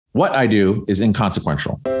What I do is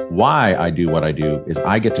inconsequential. Why I do what I do is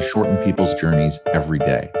I get to shorten people's journeys every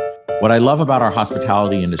day. What I love about our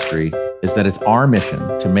hospitality industry is that it's our mission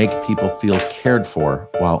to make people feel cared for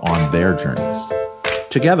while on their journeys.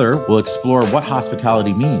 Together, we'll explore what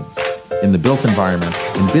hospitality means in the built environment,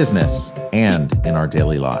 in business, and in our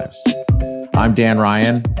daily lives. I'm Dan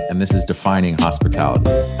Ryan, and this is Defining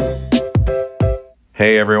Hospitality.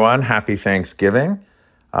 Hey everyone, happy Thanksgiving.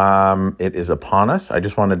 It is upon us. I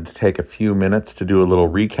just wanted to take a few minutes to do a little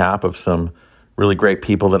recap of some really great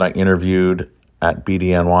people that I interviewed at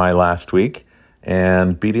BDNY last week.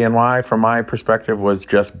 And BDNY, from my perspective, was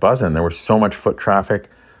just buzzing. There was so much foot traffic.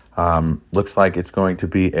 Looks like it's going to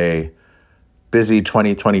be a busy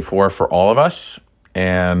 2024 for all of us.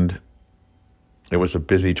 And it was a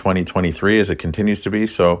busy 2023 as it continues to be.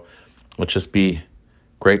 So let's just be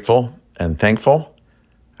grateful and thankful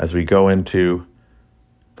as we go into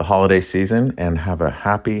the holiday season and have a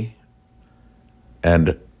happy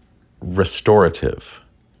and restorative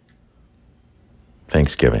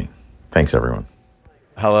Thanksgiving. Thanks, everyone.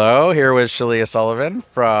 Hello, here with Shalia Sullivan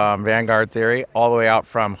from Vanguard Theory, all the way out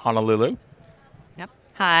from Honolulu. Yep.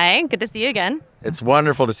 Hi, good to see you again. It's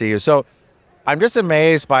wonderful to see you. So I'm just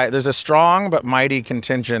amazed there's a strong but mighty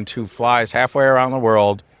contingent who flies halfway around the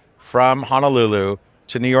world from Honolulu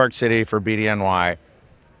to New York City for BDNY.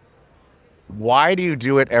 Why do you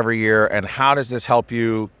do it every year, and how does this help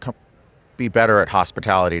you be better at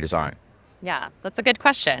hospitality design? Yeah, that's a good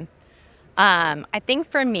question. I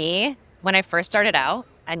think for me, when I first started out,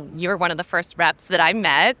 and you were one of the first reps that I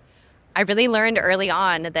met, I really learned early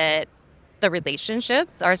on that the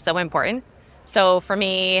relationships are so important. So for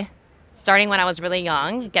me, starting when I was really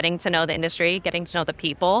young, getting to know the industry, getting to know the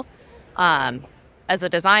people, as a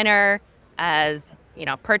designer, as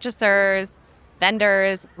purchasers,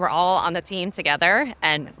 vendors, we're all on the team together,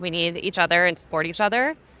 and we need each other and support each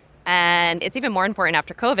other. And it's even more important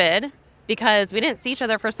after COVID because we didn't see each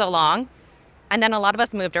other for so long. And then a lot of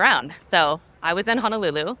us moved around. So I was in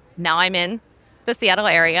Honolulu. Now I'm in the Seattle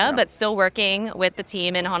area, but still working with the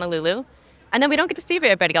team in Honolulu. And then we don't get to see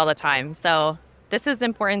everybody all the time. So this is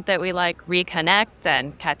important that we reconnect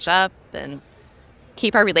and catch up and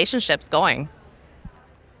keep our relationships going.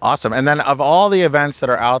 Awesome. And then of all the events that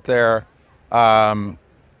are out there,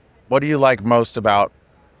 what do you like most about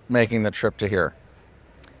making the trip to here?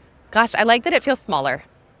 Gosh, I like that it feels smaller.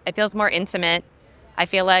 It feels more intimate. I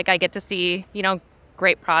feel like I get to see,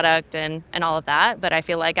 great product and all of that, but I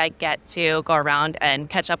feel like I get to go around and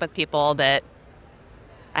catch up with people that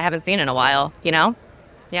I haven't seen in a while,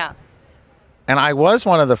 Yeah. And I was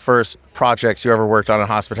one of the first projects you ever worked on in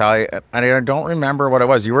hospitality, and I don't remember what it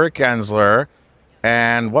was. You were at Gensler,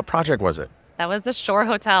 and what project was it? That was the Shore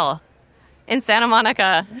Hotel in Santa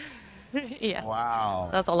Monica. Yeah. Wow.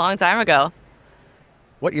 That's a long time ago.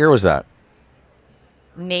 What year was that?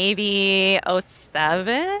 Maybe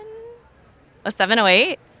 07? 07,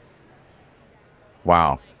 08?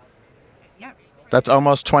 Wow. Yeah. That's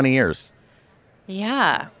almost 20 years.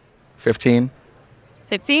 Yeah. 15?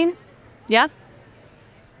 15? Yeah.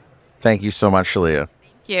 Thank you so much, Shalia.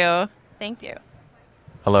 Thank you.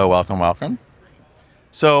 Hello, welcome.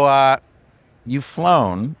 So you've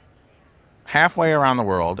flown halfway around the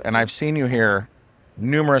world, and I've seen you here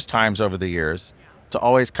numerous times over the years to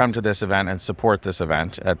always come to this event and support this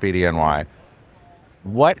event at BDNY.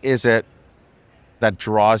 What is it that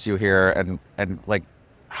draws you here, and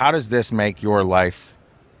how does this make your life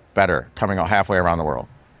better coming out halfway around the world?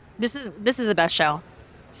 This is the best show.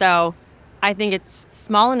 So I think it's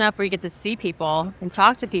small enough where you get to see people and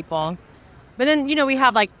talk to people. But then, we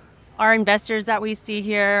have our investors that we see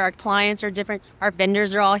here, our clients are different, our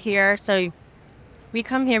vendors are all here. So we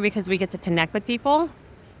come here because we get to connect with people.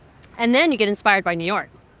 And then you get inspired by New York.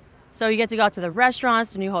 So you get to go out to the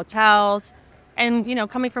restaurants, the new hotels. And,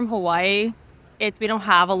 coming from Hawaii, we don't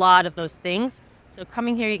have a lot of those things. So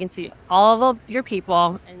coming here, you can see all of your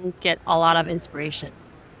people and get a lot of inspiration.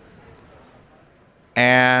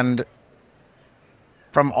 And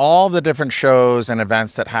from all the different shows and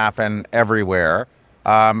events that happen everywhere,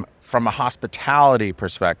 from a hospitality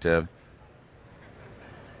perspective,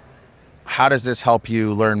 how does this help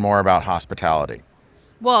you learn more about hospitality?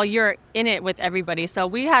 Well, you're in it with everybody. So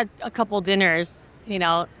we had a couple dinners, in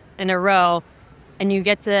a row, and you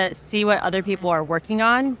get to see what other people are working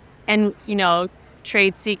on and,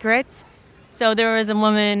 trade secrets. So there was a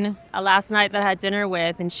woman last night that I had dinner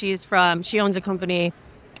with, and she owns a company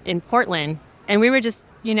in Portland. And we were just,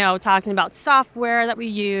 talking about software that we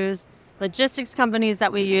use, logistics companies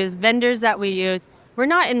that we use, vendors that we use. We're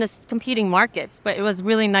not in the competing markets, but it was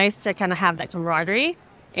really nice to kind of have that camaraderie.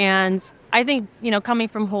 And I think, coming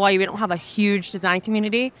from Hawaii, we don't have a huge design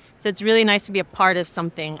community. So it's really nice to be a part of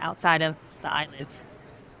something outside of the islands.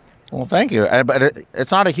 Well, thank you. But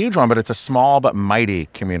it's not a huge one, but it's a small but mighty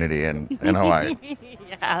community in Hawaii.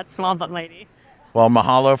 Yeah, it's small but mighty. Well,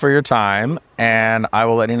 mahalo for your time, and I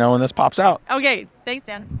will let you know when this pops out. Okay, thanks,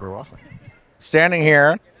 Dan. You're welcome. Standing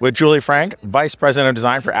here with Julie Frank, Vice President of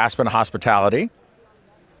Design for Aspen Hospitality.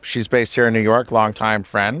 She's based here in New York, longtime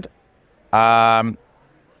friend.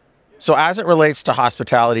 So as it relates to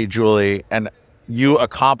hospitality, Julie, and you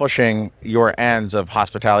accomplishing your ends of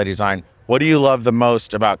hospitality design, what do you love the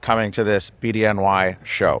most about coming to this BDNY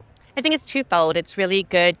show? I think it's twofold. It's really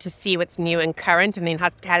good to see what's new and current. And in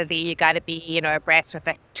hospitality, you got to be, abreast with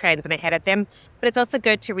the trends and ahead of them. But it's also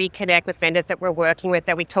good to reconnect with vendors that we're working with,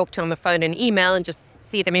 that we talk to on the phone and email, and just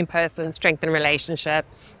see them in person, strengthen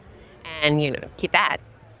relationships, and, keep that.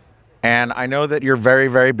 And I know that you're very,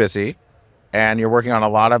 very busy and you're working on a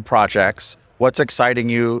lot of projects. What's exciting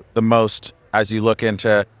you the most as you look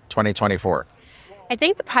into 2024? I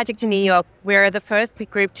think the project in New York, we're the first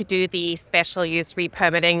group to do the special use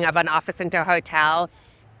re-permitting of an office into a hotel.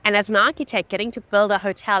 And as an architect, getting to build a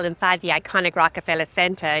hotel inside the iconic Rockefeller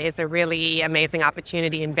Center is a really amazing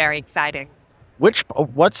opportunity and very exciting.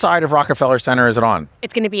 What side of Rockefeller Center is it on?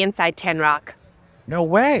 It's going to be inside 10 Rock. No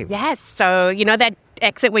way. Yes. So, that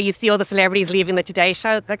exit where you see all the celebrities leaving the Today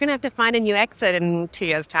Show, they're going to have to find a new exit in 2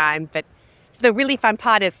 years' time. But so the really fun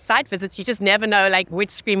part is site visits. You just never know, which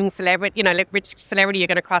screaming celebrity, which celebrity you're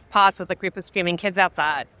going to cross paths with a group of screaming kids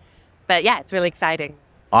outside. But yeah, it's really exciting.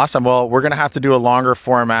 Awesome. Well, we're going to have to do a longer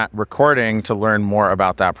format recording to learn more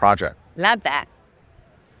about that project. Love that.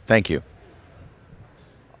 Thank you.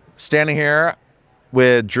 Standing here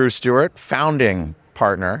with Drew Stewart, founding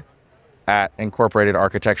partner at Incorporated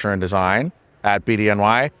Architecture and Design at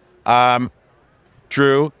BDNY.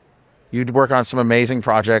 Drew, you work on some amazing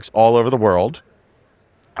projects all over the world.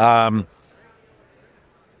 Why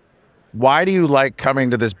do you like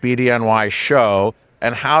coming to this BDNY show,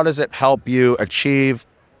 and how does it help you achieve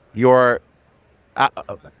your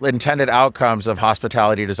intended outcomes of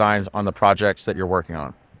hospitality designs on the projects that you're working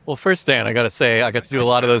on? Well, first, Dan, I got to say, I got to do a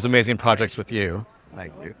lot of those amazing projects with you.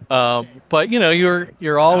 Thank you. But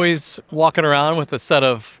you're always walking around with a set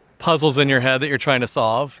of puzzles in your head that you're trying to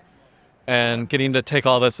solve, and getting to take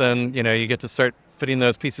all this in. You get to start fitting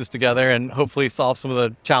those pieces together and hopefully solve some of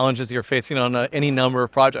the challenges you're facing on any number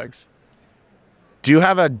of projects. Do you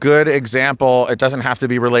have a good example? It doesn't have to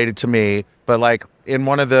be related to me, but in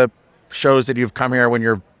one of the shows that you've come here, when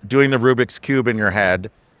you're doing the Rubik's Cube in your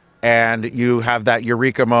head and you have that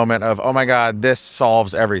eureka moment of, oh my God, this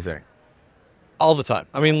solves everything. All the time.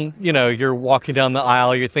 I mean, you're walking down the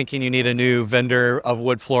aisle, you're thinking you need a new vendor of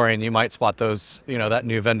wood flooring. You might spot those, that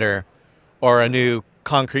new vendor, or a new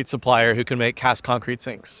concrete supplier who can make cast concrete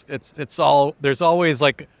sinks. There's always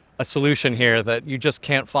a solution here that you just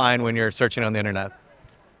can't find when you're searching on the internet.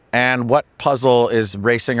 And what puzzle is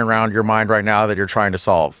racing around your mind right now that you're trying to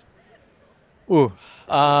solve?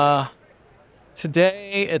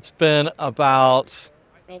 Today it's been about,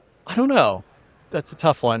 I don't know. That's a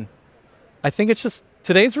tough one. I think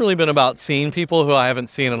today's really been about seeing people who I haven't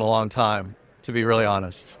seen in a long time, to be really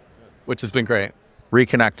honest, which has been great.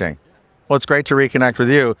 Reconnecting. Well, it's great to reconnect with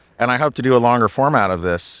you, and I hope to do a longer format of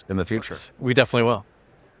this in the future. We definitely will.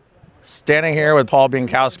 Standing here with Paul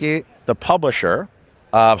Bienkowski, the publisher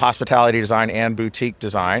of Hospitality Design and Boutique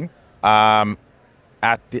Design, on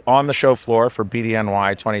the show floor for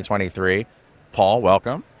BDNY 2023. Paul,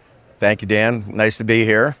 welcome. Thank you, Dan. Nice to be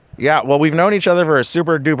here. Yeah, well, we've known each other for a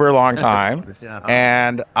super duper long time,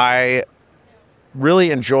 and I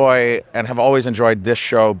really enjoy and have always enjoyed this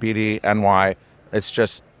show, BDNY. It's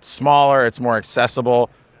just smaller, it's more accessible.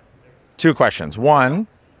 Two questions. One,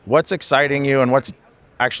 what's exciting you, and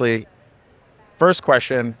first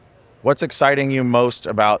question, what's exciting you most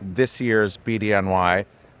about this year's BDNY?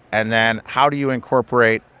 And then how do you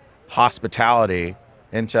incorporate hospitality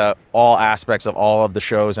into all aspects of all of the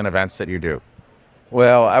shows and events that you do?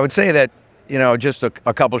 Well, I would say that, just a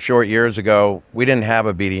couple short years ago, we didn't have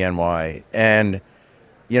a BDNY. And,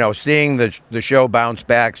 seeing the show bounce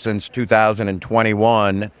back since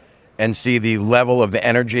 2021 and see the level of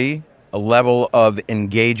energy, a level of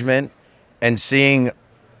engagement, and seeing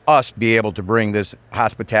us be able to bring this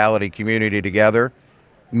hospitality community together,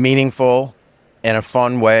 meaningful, in a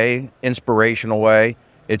fun way, inspirational way,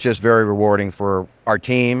 it's just very rewarding for our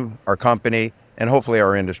team, our company, and hopefully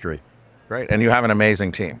our industry. Great. And you have an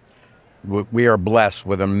amazing team. We are blessed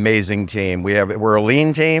with an amazing team. We're a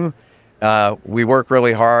lean team. We work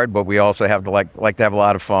really hard, but we also have to like to have a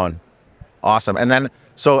lot of fun. Awesome. And then,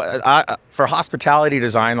 for hospitality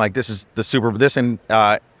design, this is the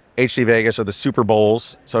HC Vegas or the Super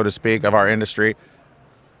Bowls, so to speak, of our industry.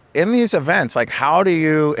 In these events, like how do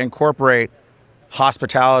you incorporate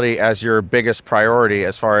hospitality as your biggest priority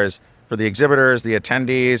as far as for the exhibitors, the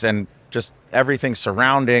attendees, and just everything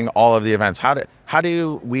surrounding all of the events? How do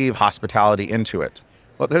you weave hospitality into it?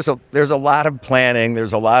 Well, there's a lot of planning.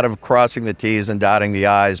 There's a lot of crossing the T's and dotting the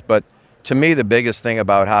I's. But to me, the biggest thing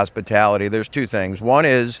about hospitality, there's two things. One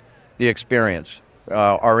is the experience.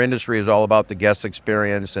 Our industry is all about the guest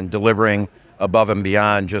experience and delivering above and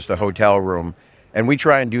beyond just a hotel room. And we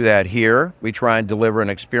try and do that here. We try and deliver an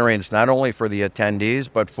experience not only for the attendees,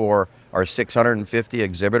 but for our 650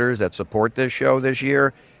 exhibitors that support this show this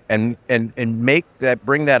year, and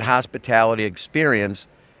bring that hospitality experience,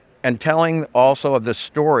 and telling also of the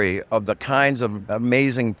story of the kinds of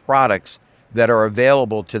amazing products that are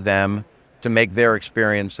available to them to make their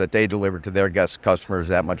experience that they deliver to their guest customers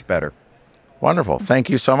that much better. Wonderful. Thank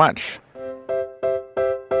you so much.